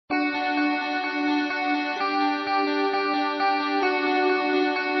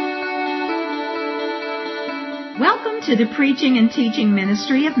Welcome to the preaching and teaching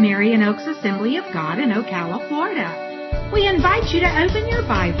ministry of Marion Oaks Assembly of God in Ocala, Florida. We invite you to open your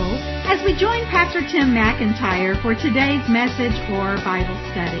Bible as we join Pastor Tim McIntyre for today's message or Bible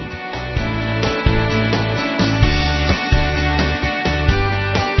study.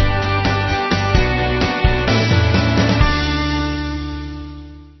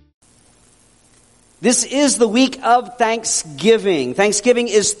 This is the week of Thanksgiving. Thanksgiving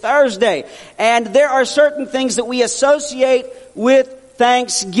is Thursday, and there are certain things that we associate with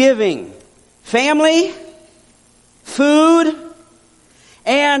Thanksgiving. Family, food,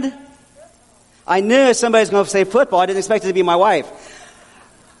 and I knew somebody was going to say football. I didn't expect it to be my wife.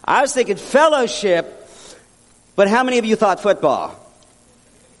 I was thinking fellowship, but how many of you thought football?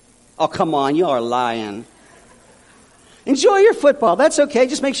 Oh, come on, you are lying. Enjoy your football. That's okay.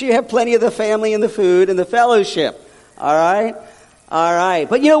 Just make sure you have plenty of the family and the food and the fellowship. All right? All right.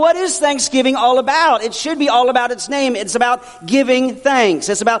 But you know, what is Thanksgiving all about? It should be all about its name. It's about giving thanks.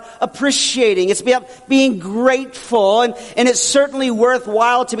 It's about appreciating. It's about being grateful. And it's certainly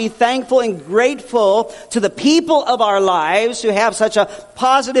worthwhile to be thankful and grateful to the people of our lives who have such a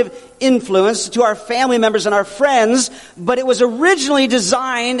positive influence, to our family members and our friends. But it was originally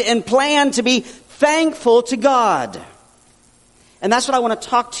designed and planned to be thankful to God. And that's what I want to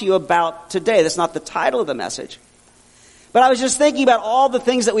talk to you about today. That's not the title of the message. But I was just thinking about all the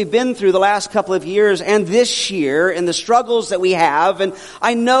things that we've been through the last couple of years and this year and the struggles that we have. And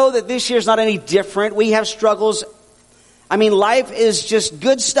I know that this year's not any different. We have struggles. I mean, life is just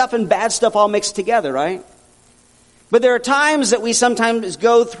good stuff and bad stuff all mixed together, right? But there are times that we sometimes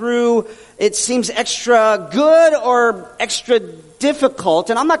go through, it seems extra good or extra difficult.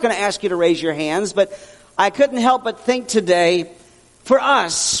 And I'm not going to ask you to raise your hands, but I couldn't help but think today, for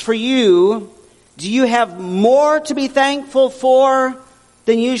us, for you, do you have more to be thankful for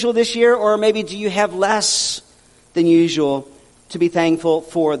than usual this year? Or maybe do you have less than usual to be thankful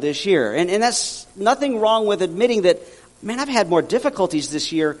for this year? And that's nothing wrong with admitting that, man, I've had more difficulties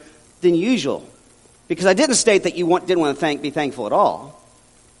this year than usual. Because I didn't state that you didn't want to be thankful at all.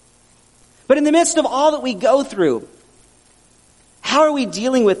 But in the midst of all that we go through, how are we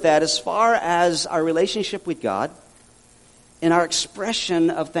dealing with that as far as our relationship with God and our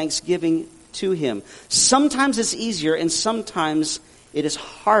expression of thanksgiving to Him? Sometimes it's easier and sometimes it is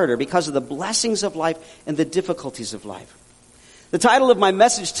harder because of the blessings of life and the difficulties of life. The title of my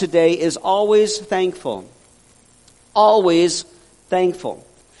message today is Always Thankful. Always Thankful.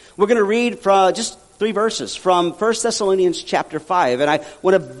 We're going to read from just 3 verses from 1 Thessalonians chapter 5. And I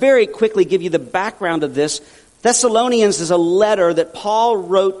want to very quickly give you the background of this. Thessalonians is a letter that Paul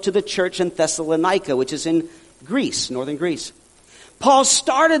wrote to the church in Thessalonica, which is in Greece, northern Greece. Paul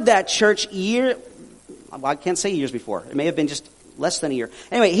started that church I can't say years before. It may have been just less than a year.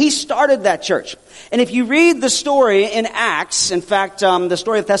 Anyway, he started that church. And if you read the story in Acts, in fact, the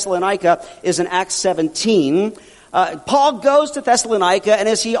story of Thessalonica is in Acts 17. Paul goes to Thessalonica, and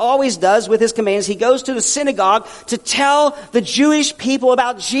as he always does with his commands, he goes to the synagogue to tell the Jewish people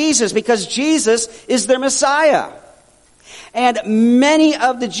about Jesus, because Jesus is their Messiah. And many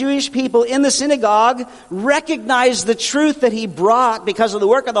of the Jewish people in the synagogue recognized the truth that he brought because of the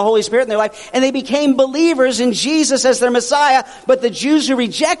work of the Holy Spirit in their life, and they became believers in Jesus as their Messiah. But the Jews who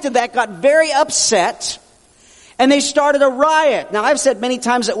rejected that got very upset, and they started a riot. Now, I've said many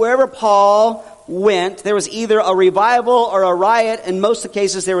times that wherever Paul went, there was either a revival or a riot. In most of the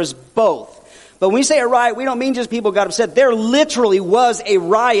cases, there was both. But when we say a riot, we don't mean just people got upset. There literally was a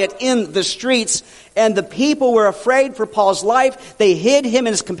riot in the streets, and the people were afraid for Paul's life. They hid him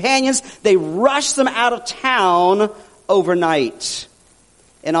and his companions. They rushed them out of town overnight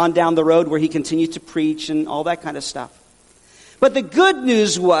and on down the road where he continued to preach and all that kind of stuff. But the good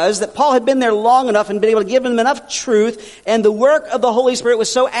news was that Paul had been there long enough and been able to give them enough truth, and the work of the Holy Spirit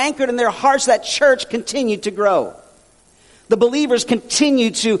was so anchored in their hearts that church continued to grow. The believers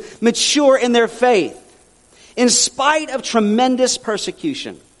continued to mature in their faith in spite of tremendous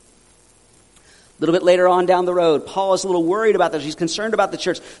persecution. A little bit later on down the road, Paul is a little worried about this. He's concerned about the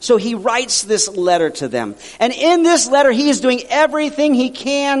church. So he writes this letter to them. And in this letter, he is doing everything he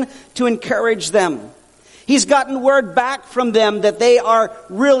can to encourage them. He's gotten word back from them that they are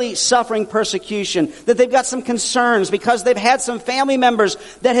really suffering persecution, that they've got some concerns because they've had some family members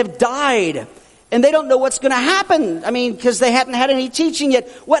that have died. And they don't know what's going to happen. I mean, because they hadn't had any teaching yet.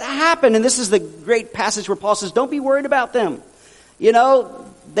 What happened? And this is the great passage where Paul says, don't be worried about them. You know,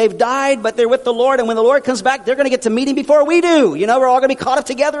 they've died, but they're with the Lord. And when the Lord comes back, they're going to get to meet Him before we do. You know, we're all going to be caught up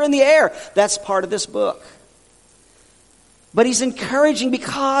together in the air. That's part of this book. But he's encouraging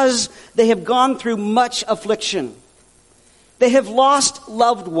because they have gone through much affliction. They have lost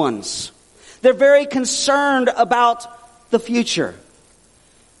loved ones. They're very concerned about the future.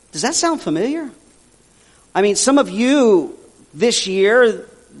 Does that sound familiar? I mean, some of you this year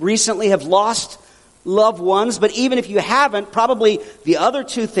recently have lost loved ones, but even if you haven't, probably the other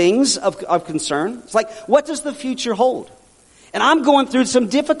two things of concern. It's like, what does the future hold? And I'm going through some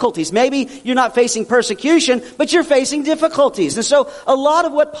difficulties. Maybe you're not facing persecution, but you're facing difficulties. And so a lot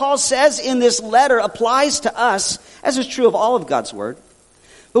of what Paul says in this letter applies to us, as is true of all of God's Word.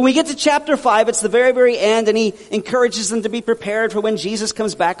 But when we get to chapter 5, it's the very, very end, and he encourages them to be prepared for when Jesus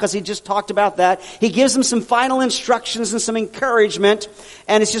comes back, because he just talked about that. He gives them some final instructions and some encouragement,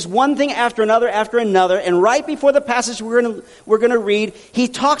 and it's just one thing after another, and right before the passage we're going to read, he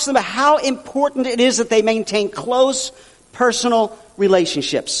talks to them about how important it is that they maintain close personal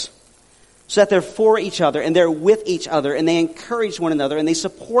relationships, so that they're for each other, and they're with each other, and they encourage one another, and they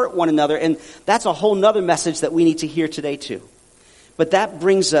support one another, and that's a whole nother message that we need to hear today too. But that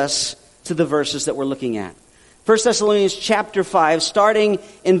brings us to the verses that we're looking at. 1 Thessalonians chapter 5, starting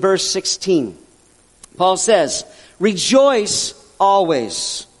in verse 16. Paul says, "Rejoice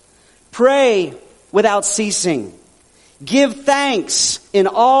always. Pray without ceasing. Give thanks in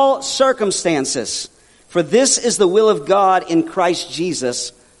all circumstances, for this is the will of God in Christ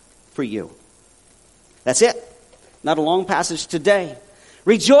Jesus for you." That's it. Not a long passage today.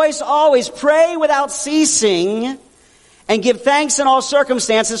 Rejoice always. Pray without ceasing. And give thanks in all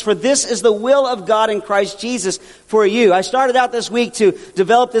circumstances, for this is the will of God in Christ Jesus for you. I started out this week to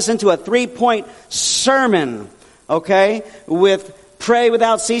develop this into a 3-point sermon, okay? With pray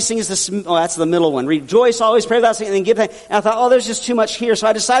without ceasing that's the middle one. Rejoice always, pray without ceasing, and then give thanks. And I thought, there's just too much here. So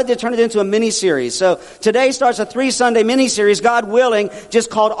I decided to turn it into a mini-series. So today starts a 3-Sunday mini-series, God willing, just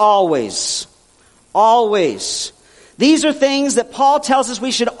called Always. Always. These are things that Paul tells us we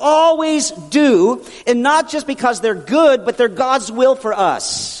should always do, and not just because they're good, but they're God's will for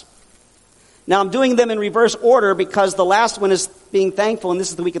us. Now, I'm doing them in reverse order because the last one is being thankful, and this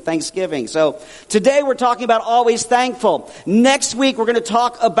is the week of Thanksgiving. So today we're talking about always thankful. Next week we're going to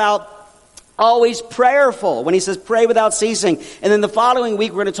talk about always prayerful, when he says pray without ceasing. And then the following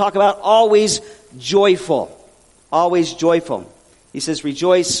week we're going to talk about always joyful. Always joyful. He says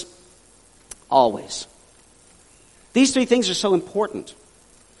rejoice always. These 3 things are so important.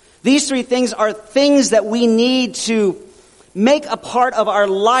 These 3 things are things that we need to make a part of our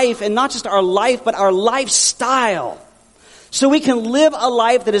life, and not just our life, but our lifestyle. So we can live a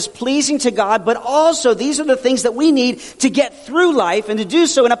life that is pleasing to God, but also these are the things that we need to get through life, and to do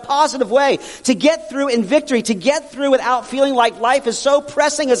so in a positive way, to get through in victory, to get through without feeling like life is so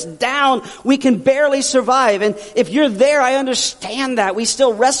pressing us down we can barely survive. And if you're there, I understand that. We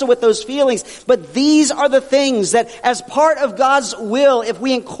still wrestle with those feelings, but these are the things that, as part of God's will, if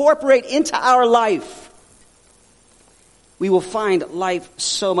we incorporate into our life, we will find life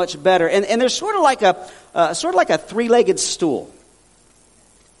so much better. And there's sort of like a 3-legged stool.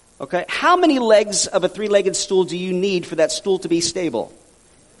 Okay? How many legs of a 3-legged stool do you need for that stool to be stable?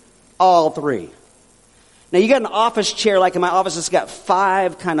 All 3. Now you got an office chair, like in my office, it's got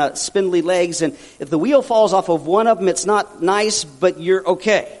 5 kind of spindly legs, and if the wheel falls off of one of them, it's not nice, but you're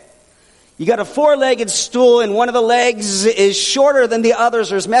okay. You got a 4-legged stool, and one of the legs is shorter than the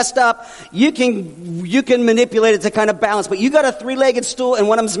others or is messed up. You can manipulate it to kind of balance, but you got a 3-legged stool and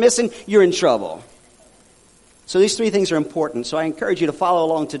one of them's missing, you're in trouble. So these 3 things are important. So I encourage you to follow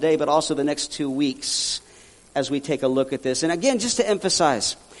along today, but also the next 2 weeks as we take a look at this. And again, just to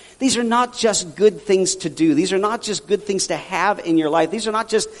emphasize, these are not just good things to do. These are not just good things to have in your life. These are not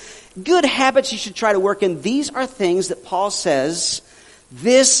just good habits you should try to work in. These are things that Paul says,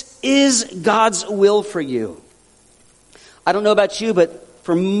 this is God's will for you. I don't know about you, but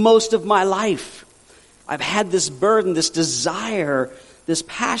for most of my life, I've had this burden, this desire, this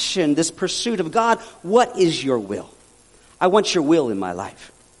passion, this pursuit of God. What is your will? I want your will in my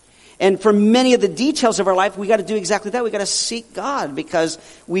life. And for many of the details of our life, we got to do exactly that. We got to seek God because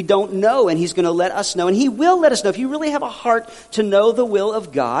we don't know, and He's going to let us know. And He will let us know. If you really have a heart to know the will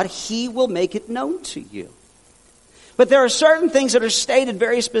of God, He will make it known to you. But there are certain things that are stated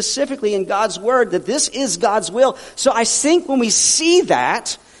very specifically in God's Word that this is God's will. So I think when we see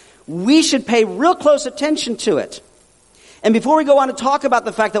that, we should pay real close attention to it. And before we go on to talk about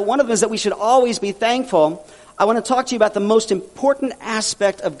the fact that one of them is that we should always be thankful, I want to talk to you about the most important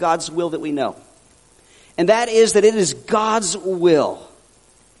aspect of God's will that we know. And that is that it is God's will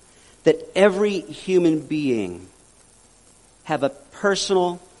that every human being have a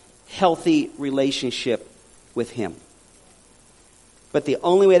personal, healthy relationship with Him. But the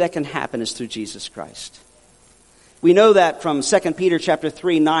only way that can happen is through Jesus Christ. We know that from 2 Peter chapter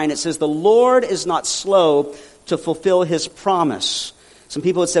 3:9. It says, "The Lord is not slow to fulfill His promise." Some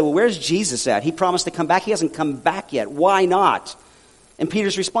people would say, well, where's Jesus at? He promised to come back. He hasn't come back yet. Why not? And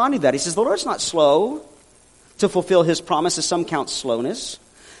Peter's responding to that. He says, the Lord's not slow to fulfill his promise, as some count slowness,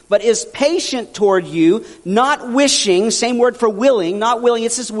 but is patient toward you, not wishing, same word for willing, not willing,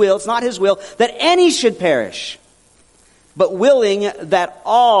 it's his will, it's not his will, that any should perish, but willing that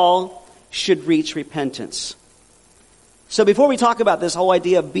all should reach repentance. So before we talk about this whole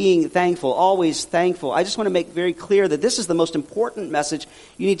idea of being thankful, always thankful, I just want to make very clear that this is the most important message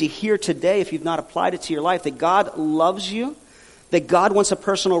you need to hear today if you've not applied it to your life, that God loves you, that God wants a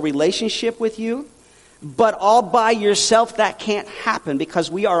personal relationship with you, but all by yourself that can't happen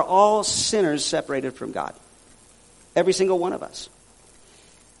because we are all sinners separated from God. Every single one of us.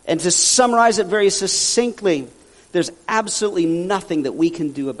 And to summarize it very succinctly, there's absolutely nothing that we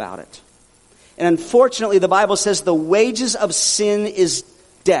can do about it. And unfortunately, the Bible says the wages of sin is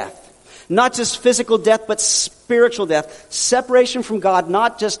death. Not just physical death, but spiritual death. Separation from God,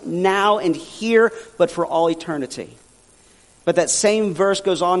 not just now and here, but for all eternity. But that same verse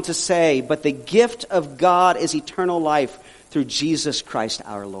goes on to say, but the gift of God is eternal life through Jesus Christ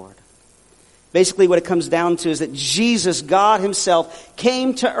our Lord. Basically what it comes down to is that Jesus, God himself,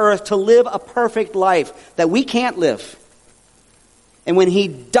 came to earth to live a perfect life that we can't live. And when he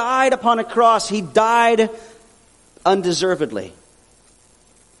died upon a cross, he died undeservedly.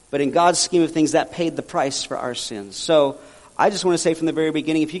 But in God's scheme of things, that paid the price for our sins. So I just want to say from the very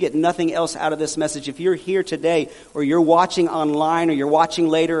beginning, if you get nothing else out of this message, if you're here today or you're watching online or you're watching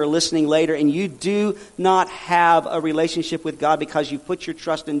later or listening later and you do not have a relationship with God because you put your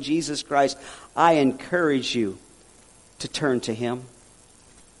trust in Jesus Christ, I encourage you to turn to him.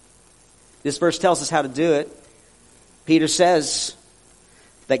 This verse tells us how to do it. Peter says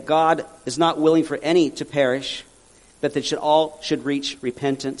that God is not willing for any to perish, but that all should reach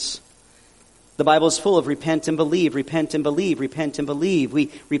repentance. The Bible is full of repent and believe, repent and believe, repent and believe. We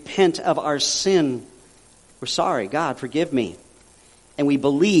repent of our sin. We're sorry, God, forgive me. And we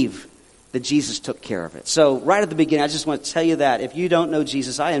believe that Jesus took care of it. So right at the beginning, I just want to tell you that if you don't know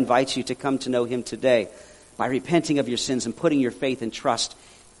Jesus, I invite you to come to know him today by repenting of your sins and putting your faith and trust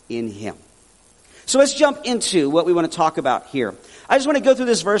in him. So let's jump into what we want to talk about here. I just want to go through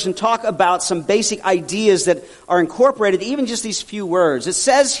this verse and talk about some basic ideas that are incorporated, even just these few words. It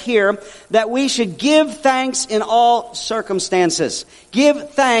says here that we should give thanks in all circumstances. Give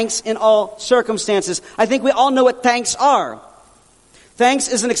thanks in all circumstances. I think we all know what thanks are. Thanks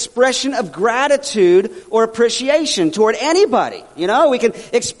is an expression of gratitude or appreciation toward anybody. You know, we can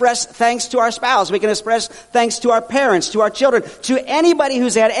express thanks to our spouse. We can express thanks to our parents, to our children, to anybody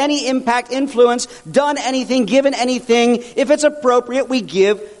who's had any impact, influence, done anything, given anything. If it's appropriate, we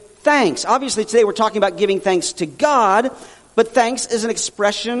give thanks. Obviously, today we're talking about giving thanks to God, but thanks is an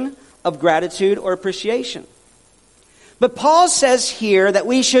expression of gratitude or appreciation. But Paul says here that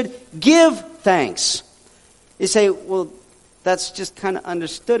we should give thanks. You say, well, that's just kind of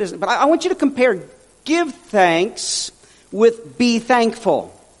understood, isn't it? But I want you to compare give thanks with be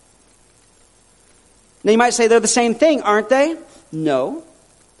thankful. Now you might say they're the same thing, aren't they? No.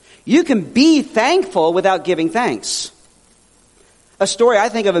 You can be thankful without giving thanks. A story I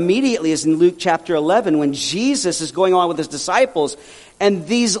think of immediately is in Luke chapter 11 when Jesus is going on with his disciples and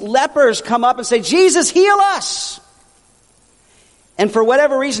these lepers come up and say, Jesus, heal us. And for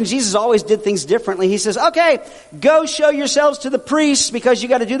whatever reason, Jesus always did things differently. He says, okay, go show yourselves to the priests because you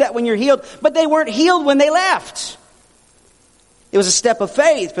got to do that when you're healed. But they weren't healed when they left. It was a step of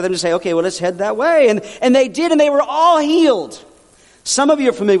faith for them to say, okay, well, let's head that way. And they did, and they were all healed. Some of you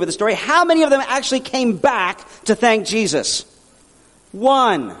are familiar with the story. How many of them actually came back to thank Jesus?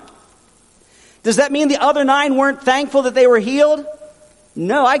 1. Does that mean the other 9 weren't thankful that they were healed?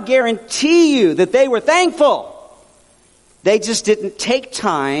 No, I guarantee you that they were thankful. They just didn't take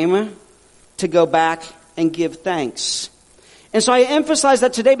time to go back and give thanks. And so I emphasize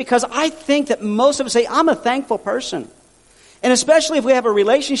that today because I think that most of us say, I'm a thankful person. And especially if we have a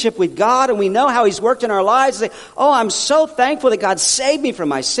relationship with God and we know how he's worked in our lives, say, oh, I'm so thankful that God saved me from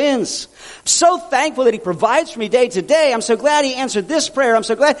my sins. I'm so thankful that he provides for me day to day. I'm so glad he answered this prayer. I'm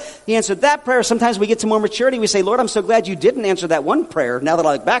so glad he answered that prayer. Sometimes we get to more maturity. We say, Lord, I'm so glad you didn't answer that one prayer now that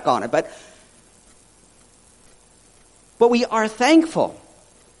I look back on it. But we are thankful.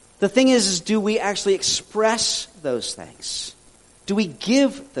 The thing is do we actually express those things? Do we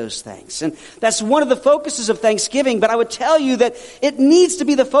give those thanks? And that's one of the focuses of Thanksgiving, but I would tell you that it needs to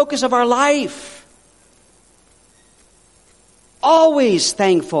be the focus of our life. Always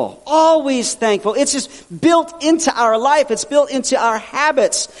thankful. Always thankful. It's just built into our life. It's built into our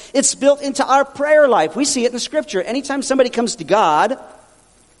habits. It's built into our prayer life. We see it in Scripture. Anytime somebody comes to God,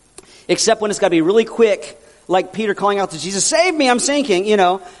 except when it's got to be really quick, like Peter calling out to Jesus, "Save me, I'm sinking," you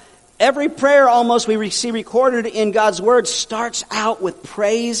know. Every prayer almost we see recorded in God's Word starts out with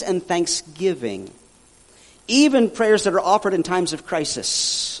praise and thanksgiving. Even prayers that are offered in times of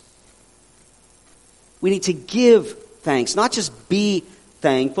crisis. We need to give thanks. Not just be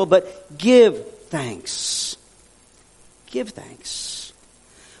thankful, but give thanks. Give thanks.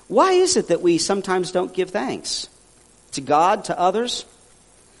 Why is it that we sometimes don't give thanks? To God, to others?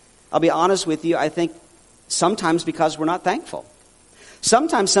 I'll be honest with you, I think sometimes because we're not thankful.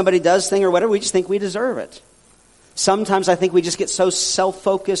 Sometimes somebody does thing or whatever, we just think we deserve it. Sometimes I think we just get so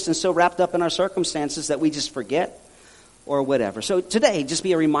self-focused and so wrapped up in our circumstances that we just forget or whatever. So today, just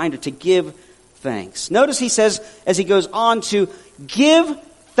be a reminder to give thanks. Notice he says, as he goes on, to give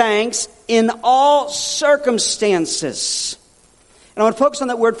thanks in all circumstances. And I want to focus on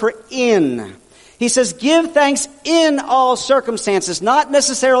that word for in. He says, give thanks in all circumstances, not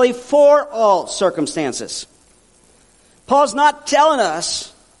necessarily for all circumstances. Paul's not telling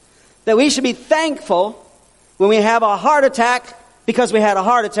us that we should be thankful when we have a heart attack because we had a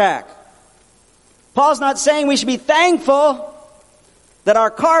heart attack. Paul's not saying we should be thankful that our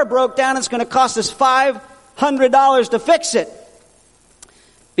car broke down and it's going to cost us $500 to fix it.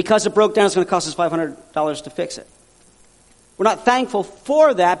 Because it broke down, it's going to cost us $500 to fix it. We're not thankful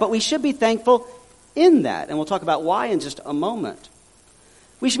for that, but we should be thankful in that. And we'll talk about why in just a moment.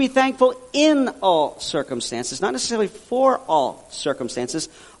 We should be thankful in all circumstances, not necessarily for all circumstances,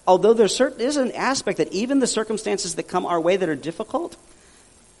 although there is an aspect that even the circumstances that come our way that are difficult,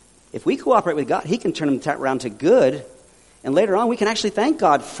 if we cooperate with God, He can turn them around to good, and later on we can actually thank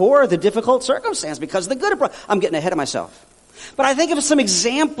God for the difficult circumstance because the good. I'm getting ahead of myself. But I think of some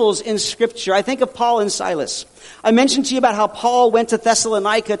examples in Scripture. I think of Paul and Silas. I mentioned to you about how Paul went to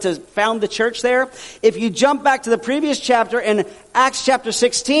Thessalonica to found the church there. If you jump back to the previous chapter in Acts chapter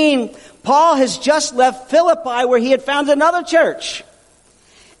 16, Paul has just left Philippi where he had founded another church.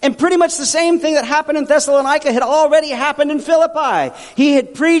 And pretty much the same thing that happened in Thessalonica had already happened in Philippi. He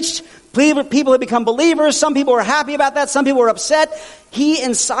had preached. People had become believers. Some people were happy about that. Some people were upset. He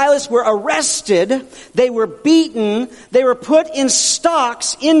and Silas were arrested. They were beaten. They were put in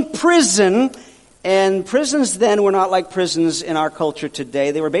stocks in prison. And prisons then were not like prisons in our culture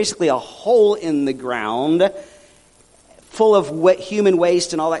today. They were basically a hole in the ground full of human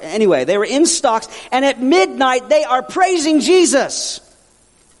waste and all that. Anyway, they were in stocks. And at midnight, they are praising Jesus.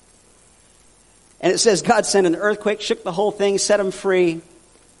 And it says God sent an earthquake, shook the whole thing, set them free.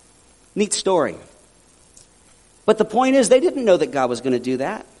 Neat story. But the point is, they didn't know that God was going to do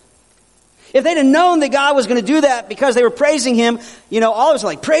that. If they'd have known that God was going to do that because they were praising Him, all of us are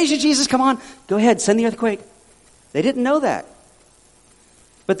like, praise you, Jesus, come on, go ahead, send the earthquake. They didn't know that.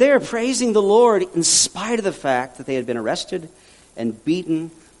 But they are praising the Lord in spite of the fact that they had been arrested and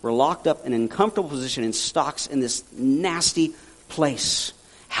beaten, were locked up in an uncomfortable position in stocks in this nasty place.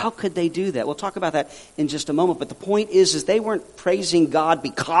 How could they do that? We'll talk about that in just a moment. But the point is they weren't praising God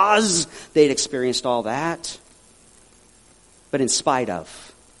because they'd experienced all that, but in spite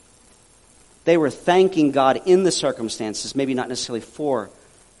of. They were thanking God in the circumstances, maybe not necessarily for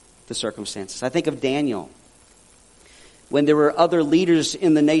the circumstances. I think of Daniel. When there were other leaders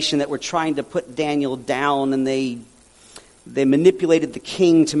in the nation that were trying to put Daniel down, and they manipulated the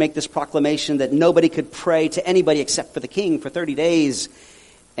king to make this proclamation that nobody could pray to anybody except for the king for 30 days.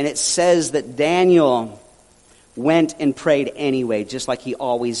 And it says that Daniel went and prayed anyway, just like he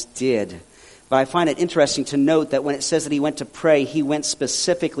always did. But I find it interesting to note that when it says that he went to pray, he went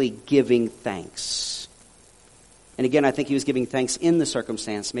specifically giving thanks. And again, I think he was giving thanks in the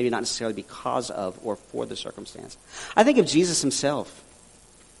circumstance, maybe not necessarily because of or for the circumstance. I think of Jesus himself.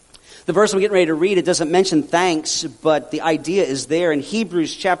 The verse I'm getting ready to read, it doesn't mention thanks, but the idea is there. In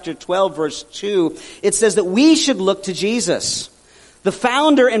Hebrews chapter 12, verse 2, it says that we should look to Jesus, the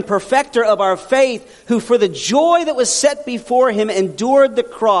founder and perfecter of our faith, who for the joy that was set before him endured the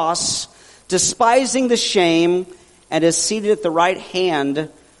cross, despising the shame, and is seated at the right hand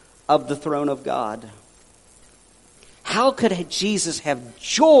of the throne of God. How could Jesus have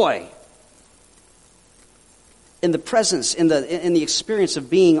joy in the presence, in the experience of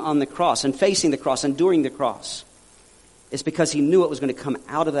being on the cross and facing the cross, enduring the cross? It's because he knew what was going to come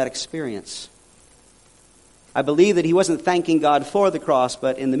out of that experience. I believe that he wasn't thanking God for the cross,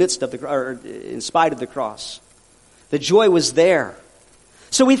 but in the midst of or in spite of the cross. The joy was there.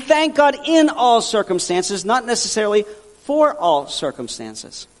 So we thank God in all circumstances, not necessarily for all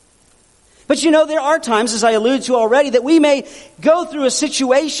circumstances. But there are times, as I alluded to already, that we may go through a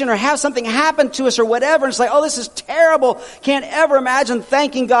situation or have something happen to us or whatever, and it's like, oh, this is terrible. Can't ever imagine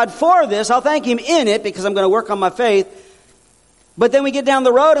thanking God for this. I'll thank him in it because I'm going to work on my faith. But then we get down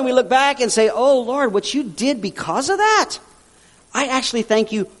the road and we look back and say, oh Lord, what you did because of that, I actually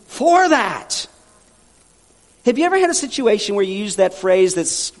thank you for that. Have you ever had a situation where you use that phrase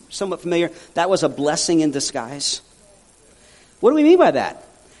that's somewhat familiar? That was a blessing in disguise. What do we mean by that?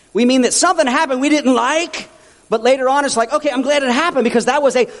 We mean that something happened we didn't like, but later on it's like, okay, I'm glad it happened because that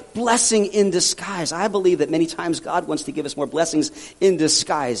was a blessing in disguise. I believe that many times God wants to give us more blessings in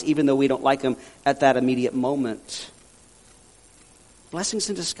disguise, even though we don't like them at that immediate moment. Blessings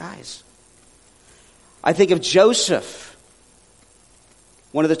in disguise. I think of Joseph,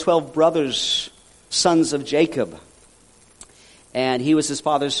 one of the 12 brothers, sons of Jacob. And he was his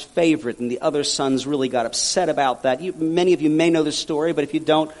father's favorite, and the other sons really got upset about that. Many of you may know the story, but if you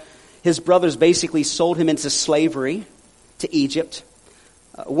don't, his brothers basically sold him into slavery to Egypt.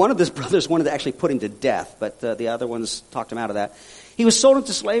 One of his brothers wanted to actually put him to death, but the other ones talked him out of that. He was sold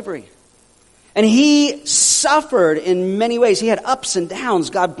into slavery. And he suffered in many ways. He had ups and downs.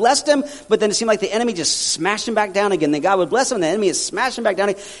 God blessed him, but then it seemed like the enemy just smashed him back down again. Then God would bless him, and the enemy is smashed him back down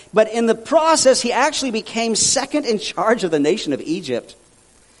again. But in the process, he actually became second in charge of the nation of Egypt.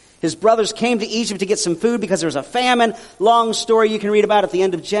 His brothers came to Egypt to get some food because there was a famine. Long story you can read about at the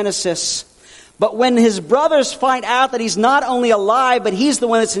end of Genesis. But when his brothers find out that he's not only alive, but he's the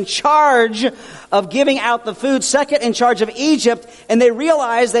one that's in charge of giving out the food, second in charge of Egypt, and they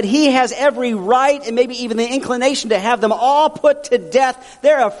realize that he has every right and maybe even the inclination to have them all put to death,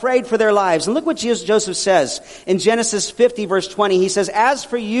 they're afraid for their lives. And look what Joseph says in Genesis 50, verse 20. He says, as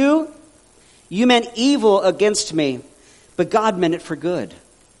for you, you meant evil against me, but God meant it for good,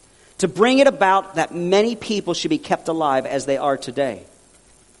 to bring it about that many people should be kept alive as they are today.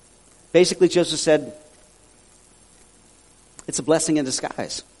 Basically, Joseph said, it's a blessing in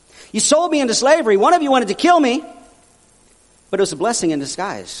disguise. You sold me into slavery. One of you wanted to kill me, but it was a blessing in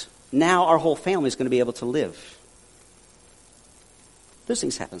disguise. Now our whole family is going to be able to live. Those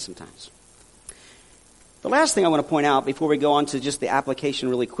things happen sometimes. The last thing I want to point out before we go on to just the application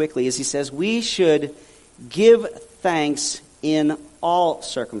really quickly is he says we should give thanks in all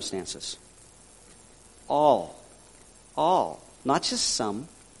circumstances. All. Not just some.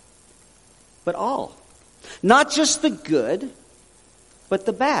 But all. Not just the good, but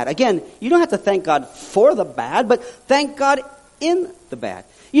the bad. Again, you don't have to thank God for the bad, but thank God in the bad.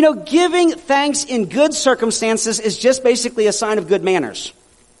 You know, giving thanks in good circumstances is just basically a sign of good manners.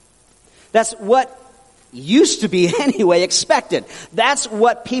 That's what used to be anyway expected. That's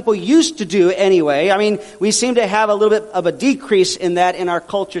what people used to do anyway. I mean, we seem to have a little bit of a decrease in that in our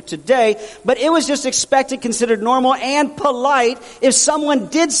culture today, but it was just expected, considered normal and polite if someone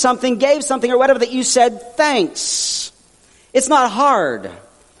did something, gave something or whatever that you said thanks. It's not hard.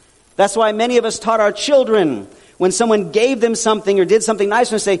 That's why many of us taught our children when someone gave them something or did something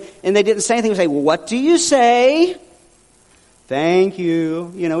nice and they didn't say anything, we say, well, what do you say? Thank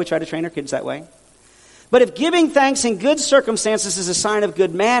you. You know, we try to train our kids that way. But if giving thanks in good circumstances is a sign of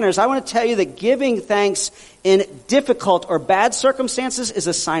good manners, I want to tell you that giving thanks in difficult or bad circumstances is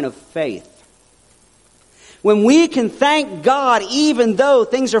a sign of faith. When we can thank God even though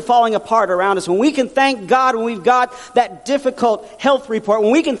things are falling apart around us, when we can thank God when we've got that difficult health report,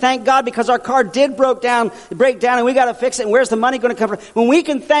 when we can thank God because our car did break down and we got to fix it and where's the money going to come from, when we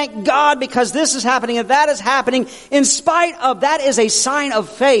can thank God because this is happening and that is happening, in spite of that is a sign of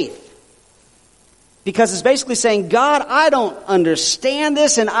faith. Because it's basically saying, God, I don't understand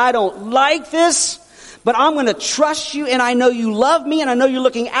this and I don't like this, but I'm going to trust you and I know you love me and I know you're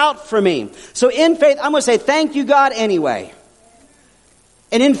looking out for me. So in faith, I'm going to say, thank you, God, anyway.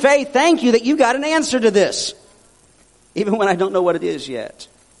 And in faith, thank you that you got an answer to this, even when I don't know what it is yet.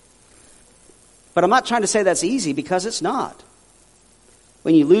 But I'm not trying to say that's easy because it's not.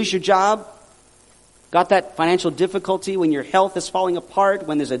 When you lose your job, got that financial difficulty, when your health is falling apart,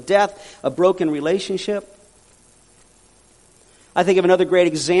 when there's a death, a broken relationship. I think of another great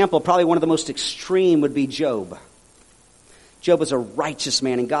example, probably one of the most extreme would be Job. Job was a righteous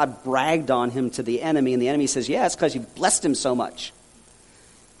man and God bragged on him to the enemy and the enemy says, yeah, it's because you blessed him so much.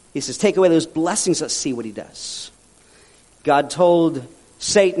 He says, take away those blessings, let's see what he does. God told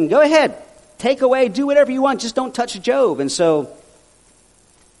Satan, go ahead, take away, do whatever you want, just don't touch Job. And so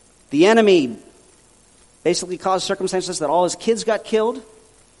the enemy basically caused circumstances that all his kids got killed,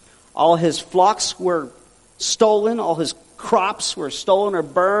 all his flocks were stolen, all his crops were stolen or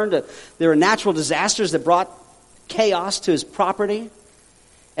burned. There were natural disasters that brought chaos to his property,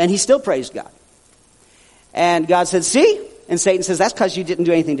 and he still praised God. And God said, see? And Satan says, that's because you didn't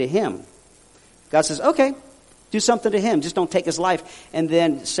do anything to him. God says, okay, Do something to him. Just don't take his life. And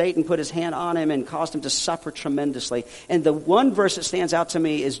then Satan put his hand on him and caused him to suffer tremendously. And the one verse that stands out to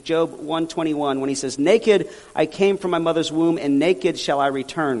me is Job 121, when he says, naked I came from my mother's womb, and naked shall I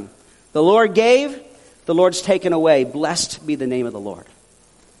return. The Lord gave, the Lord's taken away. Blessed be the name of the Lord.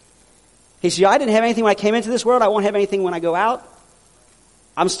 He said, I didn't have anything when I came into this world. I won't have anything when I go out.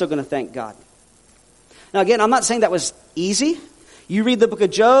 I'm still going to thank God. Now again, I'm not saying that was easy. You read the book of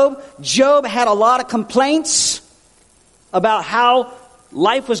Job. Job had a lot of complaints about how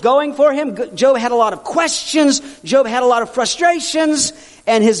life was going for him. Job had a lot of questions. Job had a lot of frustrations.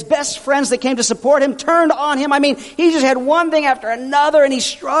 And his best friends that came to support him turned on him. I mean, he just had one thing after another and he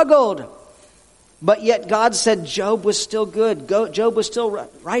struggled. But yet God said Job was still good. Job was still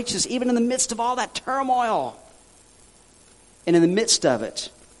righteous, even in the midst of all that turmoil. And in the midst of it,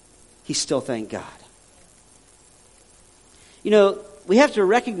 he still thanked God. You know, we have to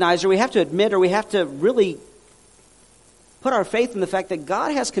recognize, or we have to admit, or we have to really put our faith in the fact that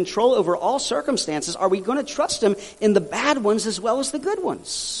God has control over all circumstances. Are we going to trust him in the bad ones as well as the good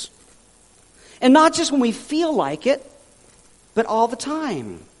ones? And not just when we feel like it, but all the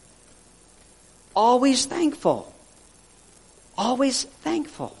time. Always thankful. Always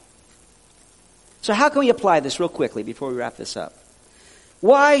thankful. So how can we apply this real quickly before we wrap this up?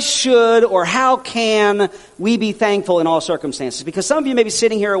 Why should or how can we be thankful in all circumstances? Because some of you may be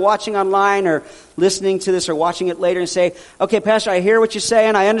sitting here or watching online or listening to this or watching it later and say, okay, Pastor, I hear what you're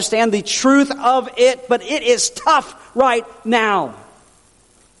saying. I understand the truth of it, but it is tough right now.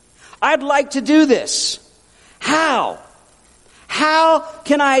 I'd like to do this. How? How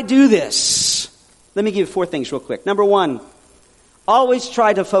can I do this? Let me give you 4 things real quick. Number 1, always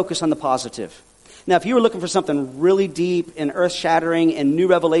try to focus on the positive. Now, if you were looking for something really deep and earth-shattering and new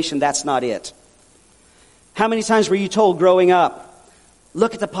revelation, that's not it. How many times were you told growing up,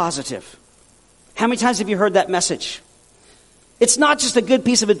 look at the positive? How many times have you heard that message? It's not just a good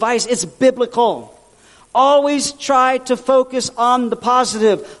piece of advice, it's biblical. Always try to focus on the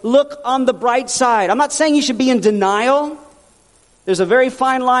positive. Look on the bright side. I'm not saying you should be in denial. There's a very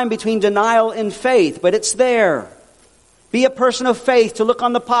fine line between denial and faith, but it's there. Be a person of faith to look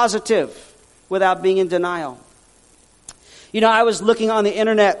on the positive without being in denial. You know, I was looking on the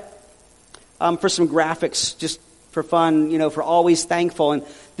internet for some graphics just for fun, for always thankful. And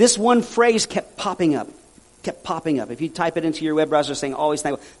this one phrase kept popping up. If you type it into your web browser saying always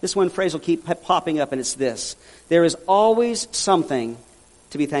thankful, this one phrase will keep popping up, and it's this. There is always something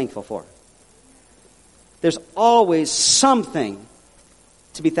to be thankful for. There's always something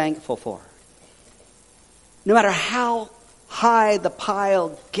to be thankful for. No matter how high the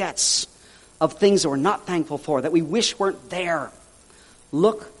pile gets of things that we're not thankful for, that we wish weren't there,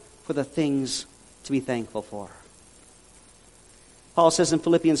 look for the things to be thankful for. Paul says in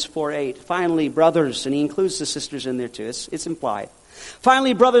Philippians 4:8, finally, brothers, and he includes the sisters in there too, it's implied.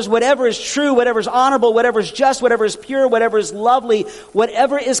 Finally, brothers, whatever is true, whatever is honorable, whatever is just, whatever is pure, whatever is lovely,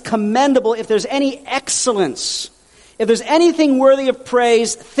 whatever is commendable, if there's any excellence, if there's anything worthy of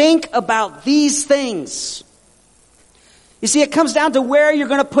praise, think about these things. You see, it comes down to where you're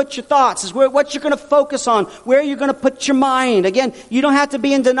going to put your thoughts, is what you're going to focus on, where you're going to put your mind. Again, you don't have to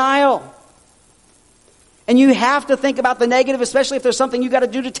be in denial. And you have to think about the negative, especially if there's something you got to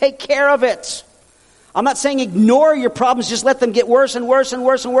do to take care of it. I'm not saying ignore your problems, just let them get worse and worse and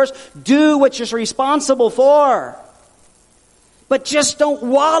worse and worse. Do what you're responsible for. But just don't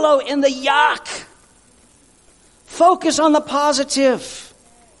wallow in the yuck. Focus on the positive.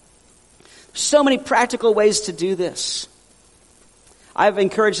 So many practical ways to do this. I've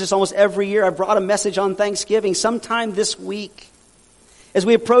encouraged this almost every year. I've brought a message on Thanksgiving sometime this week. As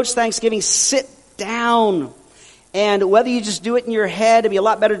we approach Thanksgiving, sit down. And whether you just do it in your head, it'd be a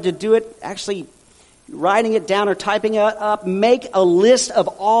lot better to do it actually writing it down or typing it up. Make a list of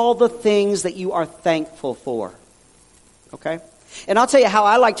all the things that you are thankful for. Okay? And I'll tell you how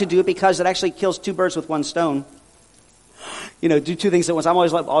I like to do it, because it actually kills 2 birds with 1 stone. Do 2 things at once. I'm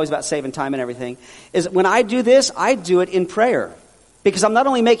always about saving time and everything. Is when I do this, I do it in prayer. Because I'm not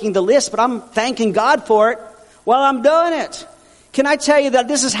only making the list, but I'm thanking God for it while I'm doing it. Can I tell you that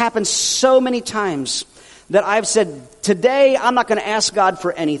this has happened so many times that I've said, today I'm not going to ask God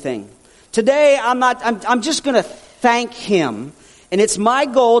for anything. Today I'm just going to thank Him. And it's my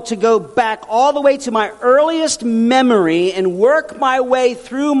goal to go back all the way to my earliest memory and work my way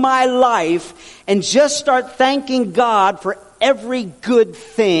through my life and just start thanking God for every good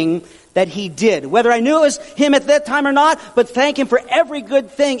thing that He did. Whether I knew it was Him at that time or not, but thank Him for every good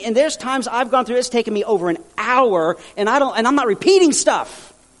thing. And there's times I've gone through, it's taken me over an hour, and I'm not repeating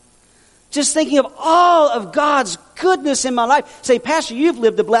stuff. Just thinking of all of God's goodness in my life. Say, Pastor, you've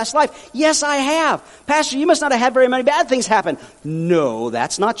lived a blessed life. Yes, I have. Pastor, you must not have had very many bad things happen. No,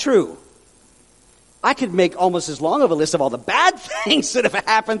 that's not true. I could make almost as long of a list of all the bad things that have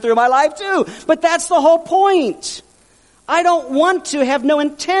happened through my life too. But that's the whole point. I don't want to have no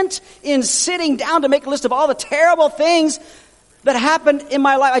intent in sitting down to make a list of all the terrible things that happened in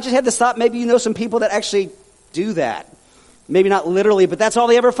my life. I just had this thought, maybe you know some people that actually do that. Maybe not literally, but that's all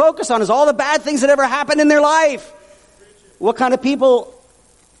they ever focus on is all the bad things that ever happened in their life. What kind of people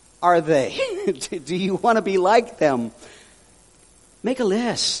are they? Do you want to be like them? Make a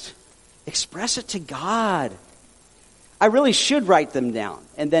list. Express it to God. I really should write them down.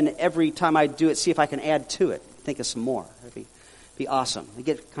 And then every time I do it, see if I can add to it. Think of some more. That'd be awesome. They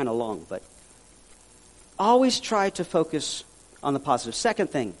get kind of long, but always try to focus on the positive.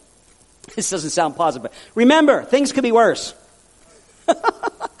 Second thing. This doesn't sound positive, but remember, things could be worse.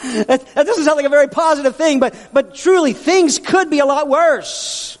 That doesn't sound like a very positive thing, but truly, things could be a lot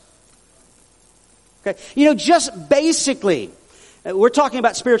worse. Okay, just basically, we're talking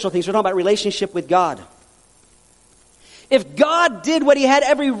about spiritual things. We're talking about relationship with God. If God did what he had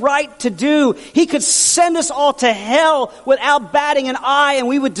every right to do, he could send us all to hell without batting an eye, and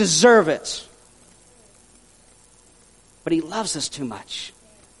we would deserve it. But he loves us too much.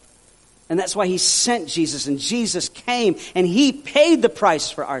 And that's why he sent Jesus, and Jesus came, and he paid the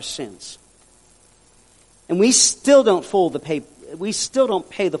price for our sins. And we still don't pay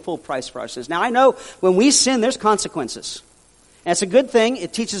the full price for our sins. Now, I know when we sin, there's consequences. And it's a good thing.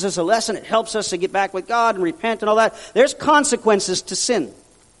 It teaches us a lesson. It helps us to get back with God and repent and all that. There's consequences to sin.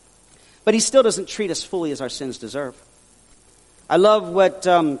 But he still doesn't treat us fully as our sins deserve. I love what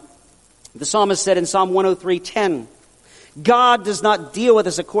the psalmist said in Psalm 103:10. God does not deal with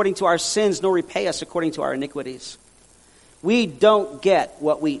us according to our sins, nor repay us according to our iniquities. We don't get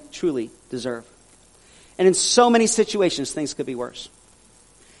what we truly deserve. And in so many situations, things could be worse.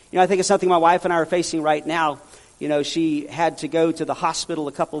 I think it's something my wife and I are facing right now. She had to go to the hospital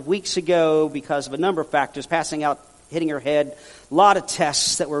a couple of weeks ago because of a number of factors, passing out, hitting her head, a lot of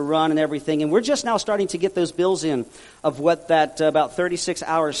tests that were run and everything. And we're just now starting to get those bills in of what that about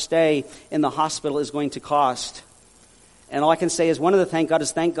 36-hour stay in the hospital is going to cost. And all I can say is one of the thank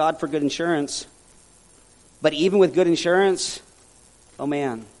God for good insurance. But even with good insurance, oh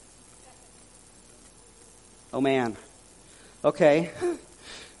man. Okay.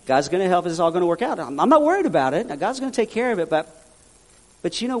 God's going to help us. It's all going to work out. I'm not worried about it. Now, God's going to take care of it.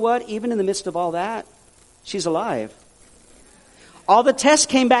 But you know what? Even in the midst of all that, she's alive. All the tests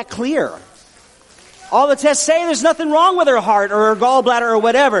came back clear. All the tests say there's nothing wrong with her heart or her gallbladder or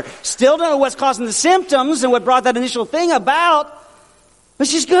whatever. Still don't know what's causing the symptoms and what brought that initial thing about. But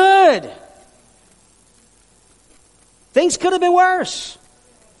she's good. Things could have been worse.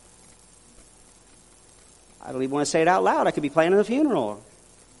 I don't even want to say it out loud. I could be planning a funeral.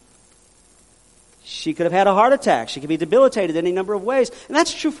 She could have had a heart attack. She could be debilitated in any number of ways. And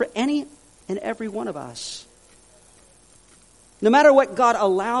that's true for any and every one of us. No matter what God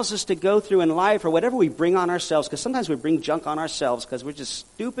allows us to go through in life or whatever we bring on ourselves, because sometimes we bring junk on ourselves because we're just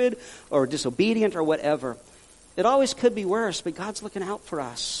stupid or disobedient or whatever. It always could be worse, but God's looking out for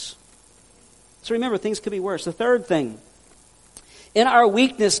us. So remember, things could be worse. The third thing, in our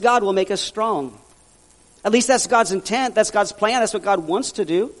weakness, God will make us strong. At least that's God's intent. That's God's plan. That's what God wants to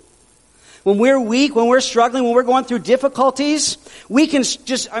do. When we're weak, when we're struggling, when we're going through difficulties,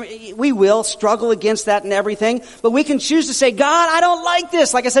 we will struggle against that and everything, but we can choose to say, God, I don't like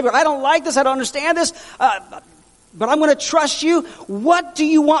this. Like I said, I don't like this. I don't understand this. But I'm going to trust you. What do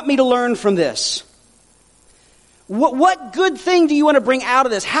you want me to learn from this? What good thing do you want to bring out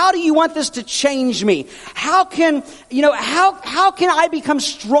of this? How do you want this to change me? How can I become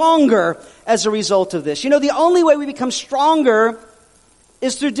stronger as a result of this? The only way we become stronger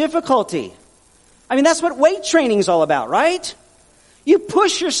is through difficulty. That's what weight training is all about, right? You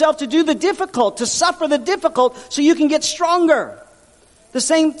push yourself to do the difficult, to suffer the difficult so you can get stronger. The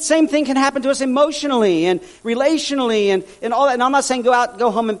same thing can happen to us emotionally and relationally and all that. And I'm not saying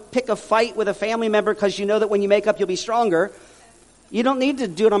go home and pick a fight with a family member because you know that when you make up you'll be stronger. You don't need to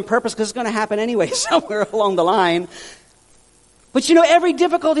do it on purpose because it's going to happen anyway somewhere along the line. But every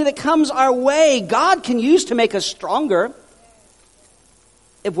difficulty that comes our way, God can use to make us stronger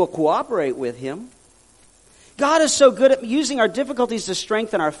if we'll cooperate with Him. God is so good at using our difficulties to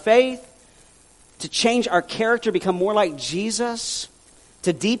strengthen our faith, to change our character, become more like Jesus,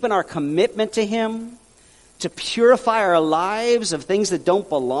 to deepen our commitment to Him, to purify our lives of things that don't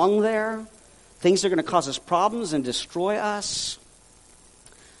belong there, things that are going to cause us problems and destroy us.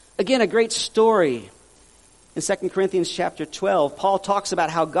 Again, a great story In 2 Corinthians chapter 12, Paul talks about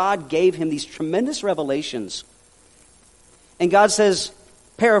how God gave him these tremendous revelations. And God says,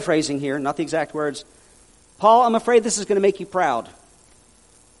 paraphrasing here, not the exact words, Paul, I'm afraid this is going to make you proud.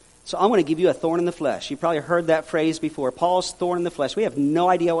 So I'm going to give you a thorn in the flesh. You probably heard that phrase before. Paul's thorn in the flesh. We have no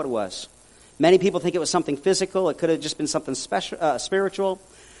idea what it was. Many people think it was something physical. It could have just been something spiritual.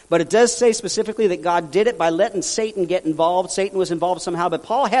 But it does say specifically that God did it by letting Satan get involved. Satan was involved somehow. But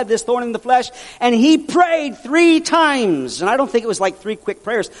Paul had this thorn in the flesh, and he prayed 3 times. And I don't think it was like 3 quick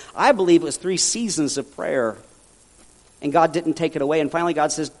prayers. I believe it was 3 seasons of prayer. And God didn't take it away. And finally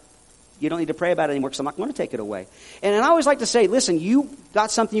God says, you don't need to pray about it anymore because I'm not going to take it away. And I always like to say, listen, you got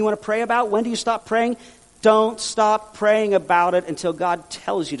something you want to pray about. When do you stop praying? Don't stop praying about it until God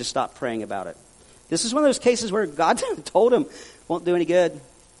tells you to stop praying about it. This is one of those cases where God told him, won't do any good.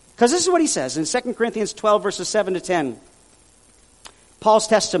 Because this is what he says in 2 Corinthians 12, verses 7 to 10. Paul's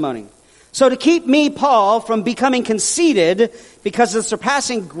testimony. So to keep me, Paul, from becoming conceited because of the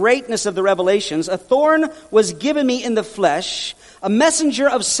surpassing greatness of the revelations, a thorn was given me in the flesh, a messenger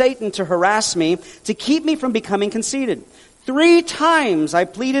of Satan to harass me, to keep me from becoming conceited. 3 times I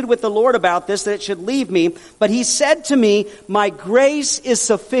pleaded with the Lord about this, that it should leave me, but he said to me, my grace is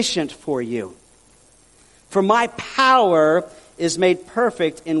sufficient for you, for my power is made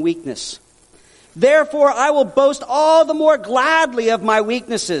perfect in weakness. Therefore, I will boast all the more gladly of my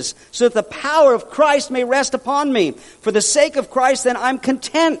weaknesses, so that the power of Christ may rest upon me. For the sake of Christ, then, I'm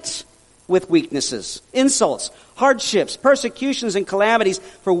content with weaknesses, insults, hardships, persecutions, and calamities.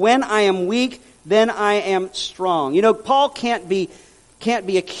 For when I am weak, then I am strong. You know, Paul can't be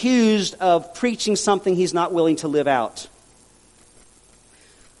accused of preaching something he's not willing to live out.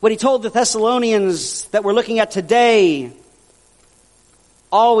 What he told the Thessalonians that we're looking at today,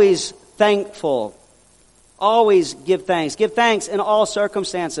 always thankful. Always give thanks. Give thanks in all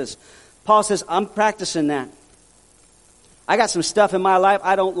circumstances. Paul says, I'm practicing that. I got some stuff in my life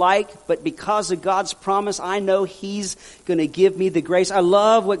I don't like, but because of God's promise, I know he's going to give me the grace. I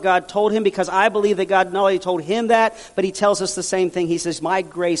love what God told him because I believe that God not only told him that, but he tells us the same thing. He says, my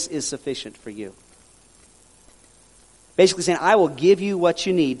grace is sufficient for you. Basically saying, I will give you what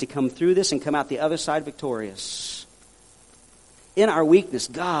you need to come through this and come out the other side victorious. In our weakness,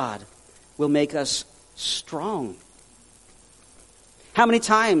 God will make us strong. How many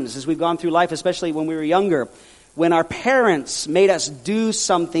times as we've gone through life, especially when we were younger, when our parents made us do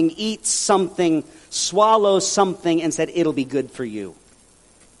something, eat something, swallow something, and said, it'll be good for you.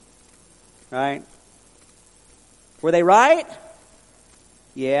 Right? Were they right?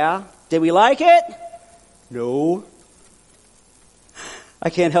 Yeah. Did we like it? No. I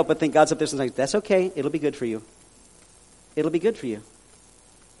can't help but think God's up there sometimes. That's okay. It'll be good for you. It'll be good for you.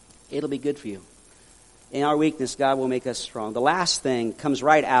 It'll be good for you. In our weakness, God will make us strong. The last thing comes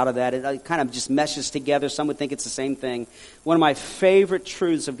right out of that. It kind of just meshes together. Some would think it's the same thing. One of my favorite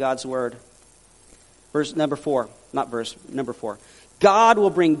truths of God's Word. Number 4. God will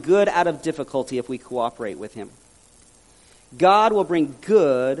bring good out of difficulty if we cooperate with Him. God will bring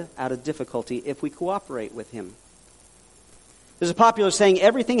good out of difficulty if we cooperate with Him. There's a popular saying,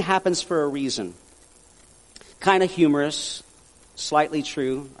 everything happens for a reason. Kind of humorous, slightly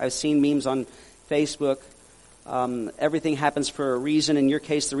true. I've seen memes on Facebook. Everything happens for a reason. In your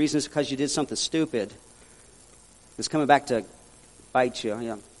case, the reason is because you did something stupid. It's coming back to bite you.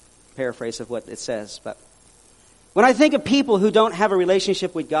 Yeah, paraphrase of what it says. But when I think of people who don't have a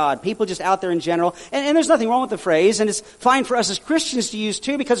relationship with God, people just out there in general, and there's nothing wrong with the phrase, and it's fine for us as Christians to use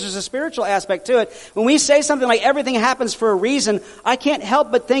too, because there's a spiritual aspect to it. When we say something like everything happens for a reason, I can't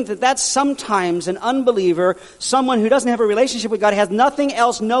help but think that that's sometimes an unbeliever, someone who doesn't have a relationship with God, has nothing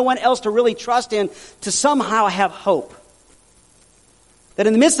else, no one else to really trust in, to somehow have hope. That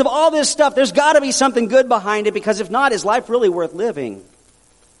in the midst of all this stuff, there's got to be something good behind it, because if not, is life really worth living?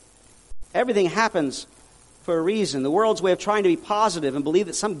 Everything happens for a reason. The world's way of trying to be positive and believe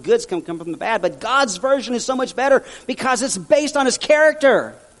that some goods can come from the bad. But God's version is so much better because it's based on His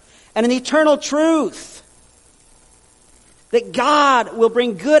character and an eternal truth. That God will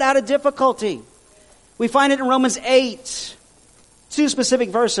bring good out of difficulty. We find it in Romans 8. 2 specific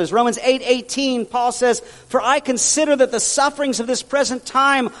verses. Romans 8:18, Paul says, for I consider that the sufferings of this present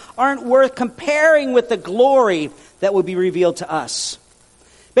time aren't worth comparing with the glory that will be revealed to us.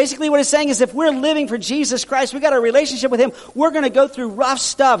 Basically what he's saying is if we're living for Jesus Christ, we've got a relationship with Him, we're going to go through rough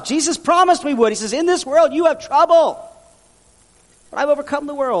stuff. Jesus promised we would. He says, in this world you have trouble, but I've overcome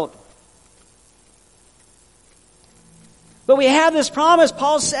the world. But we have this promise.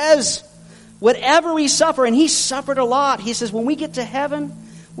 Paul says, whatever we suffer, and He suffered a lot. He says, when we get to heaven,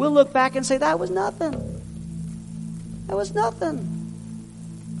 we'll look back and say, that was nothing. That was nothing.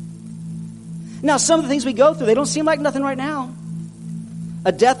 Now, some of the things we go through, they don't seem like nothing right now.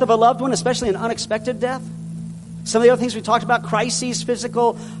 A death of a loved one, especially an unexpected death. Some of the other things we talked about, crises,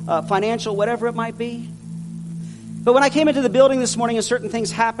 physical, financial, whatever it might be. But when I came into the building this morning and certain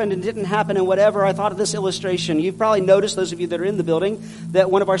things happened and didn't happen and whatever, I thought of this illustration. You've probably noticed, those of you that are in the building, that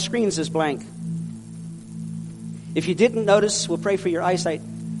one of our screens is blank. If you didn't notice, we'll pray for your eyesight.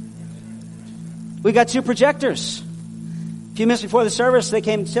 We got 2 projectors. A few minutes before the service, they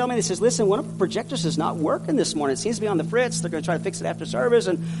came to tell me, they says, listen, one of the projectors is not working this morning. It seems to be on the fritz. They're going to try to fix it after service.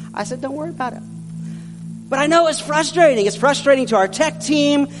 And I said, don't worry about it. But I know it's frustrating. It's frustrating to our tech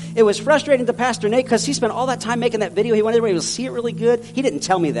team. It was frustrating to Pastor Nate because he spent all that time making that video. He wanted everybody to see it really good. He didn't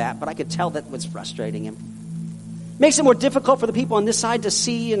tell me that, but I could tell that was frustrating him. Makes it more difficult for the people on this side to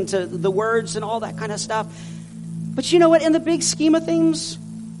see and to the words and all that kind of stuff. But you know what? In the big scheme of things,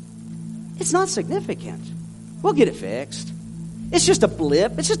 it's not significant. We'll get it fixed. It's just a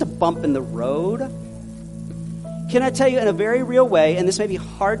blip. It's just a bump in the road. Can I tell you in a very real way, and this may be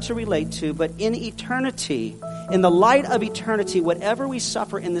hard to relate to, but in eternity, in the light of eternity, whatever we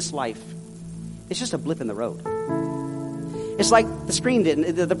suffer in this life, it's just a blip in the road. It's like the screen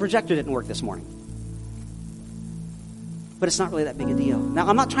the projector didn't work this morning. But it's not really that big a deal. Now,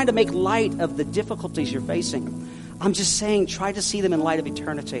 I'm not trying to make light of the difficulties you're facing. I'm just saying try to see them in light of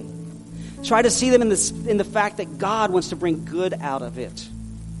eternity. Try to see them in the fact that God wants to bring good out of it.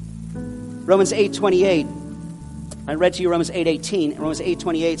 Romans 8:28. I read to you Romans 8:18. Romans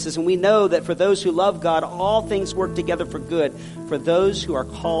 8:28 says, and we know that for those who love God, all things work together for good, for those who are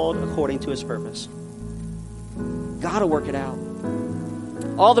called according to his purpose. God will work it out.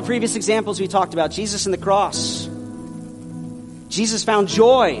 All the previous examples we talked about, Jesus and the cross. Jesus found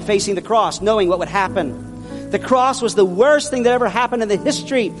joy facing the cross, knowing what would happen. The cross was the worst thing that ever happened in the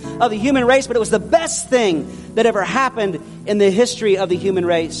history of the human race, but it was the best thing that ever happened in the history of the human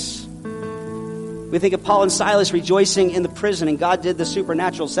race. We think of Paul and Silas rejoicing in the prison, and God did the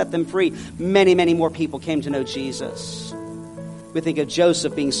supernatural, set them free. Many, many more people came to know Jesus. We think of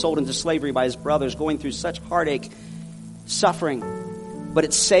Joseph being sold into slavery by his brothers, going through such heartache, suffering, but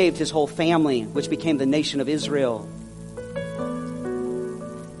it saved his whole family, which became the nation of Israel.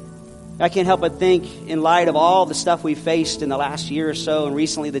 I can't help but think, in light of all the stuff we faced in the last year or so, and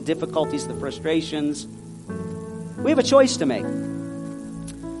recently the difficulties, the frustrations, we have a choice to make.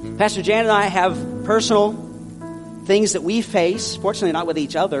 Pastor Jan and I have personal things that we face, fortunately not with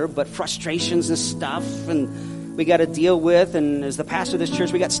each other, but frustrations and stuff, and we got to deal with. And as the pastor of this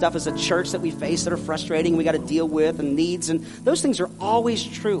church, we got stuff as a church that we face that are frustrating, we got to deal with, and needs, and those things are always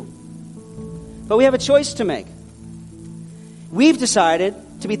true. But we have a choice to make. We've decided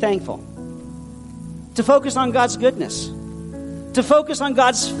to be thankful, to focus on God's goodness, to focus on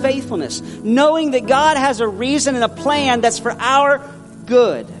God's faithfulness, knowing that God has a reason and a plan that's for our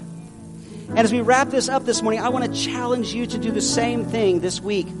good. And as we wrap this up this morning, I want to challenge you to do the same thing this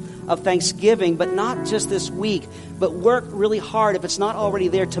week of Thanksgiving, but not just this week, but work really hard, if it's not already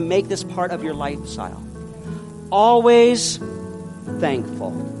there, to make this part of your lifestyle. Always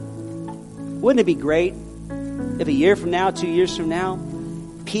thankful. Wouldn't it be great if a year from now, 2 years from now,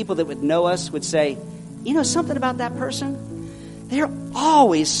 people that would know us would say, you know something about that person? They're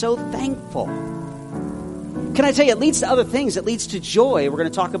always so thankful. Can I tell you, it leads to other things. It leads to joy, we're going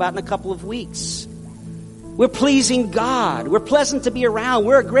to talk about in a couple of weeks. We're pleasing God. We're pleasant to be around.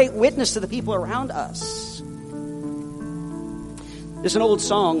 We're a great witness to the people around us. There's an old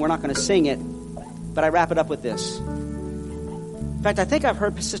song. We're not going to sing it, but I wrap it up with this. In fact, I think I've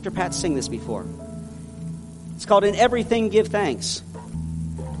heard Sister Pat sing this before. It's called In Everything Give Thanks.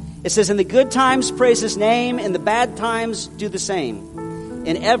 It says, in the good times, praise his name. In the bad times, do the same.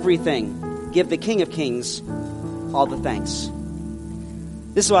 In everything, give the King of Kings all the thanks.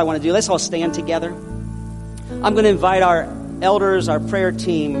 This is what I want to do. Let's all stand together. I'm going to invite our elders, our prayer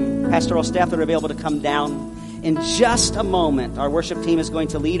team, pastoral staff that are available to come down. In just a moment, our worship team is going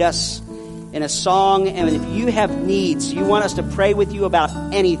to lead us in a song. And if you have needs, you want us to pray with you about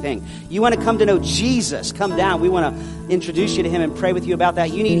anything, you want to come to know Jesus, come down. We want to introduce you to him and pray with you about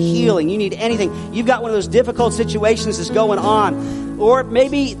that. You need healing. You need anything. You've got one of those difficult situations that's going on. Or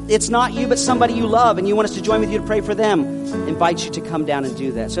maybe it's not you, but somebody you love, and you want us to join with you to pray for them. Invite you to come down and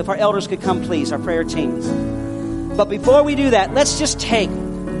do that. So if our elders could come, please, our prayer team. But before we do that, let's just take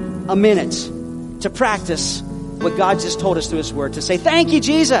a minute to practice what God just told us through his word, to say, thank you,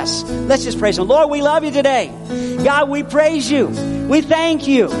 Jesus. Let's just praise him. Lord, we love you today. God, we praise you. We thank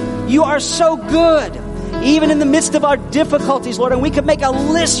you. You are so good, even in the midst of our difficulties, Lord. And we could make a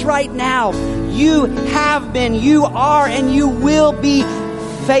list right now. You have been, you are, and you will be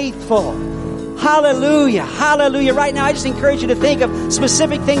faithful. Hallelujah. Hallelujah. Right now, I just encourage you to think of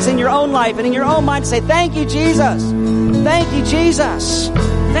specific things in your own life and in your own mind. Say, thank you, Jesus. Thank you, Jesus.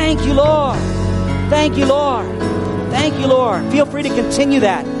 Thank you, Lord. Thank you, Lord. Thank you, Lord. Feel free to continue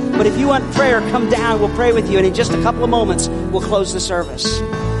that. But if you want prayer, come down. We'll pray with you. And in just a couple of moments, we'll close the service.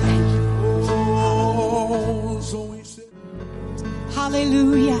 Thank you.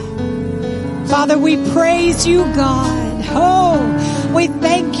 Hallelujah. Father, we praise you, God. Oh, we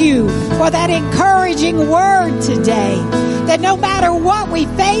thank you for that encouraging word today. That no matter what we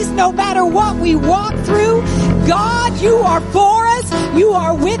face, no matter what we walk through, God, you are for us, you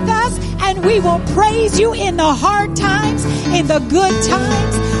are with us, and we will praise you in the hard times, in the good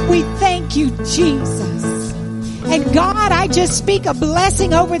times. We thank you, Jesus. And God, I just speak a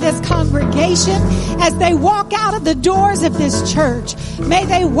blessing over this congregation as they walk out of the doors of this church. May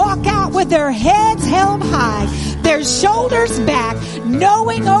they walk out with their heads held high, their shoulders back,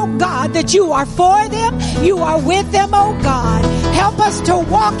 knowing, oh God, that you are for them, you are with them, oh God. Help us to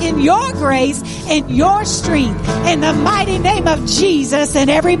walk in your grace and your strength in the mighty name of Jesus. And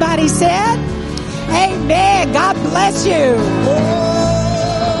everybody said, amen. God bless you.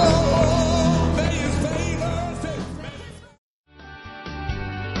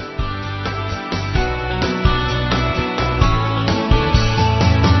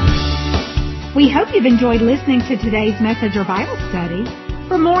 We hope you've enjoyed listening to today's message or Bible study.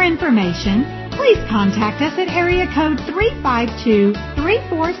 For more information, please contact us at area code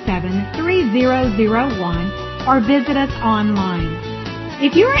 352-347-3001 or visit us online.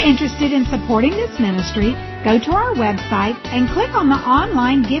 If you are interested in supporting this ministry, go to our website and click on the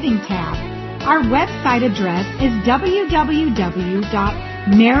online giving tab. Our website address is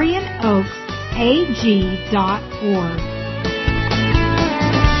www.marionoaksag.org.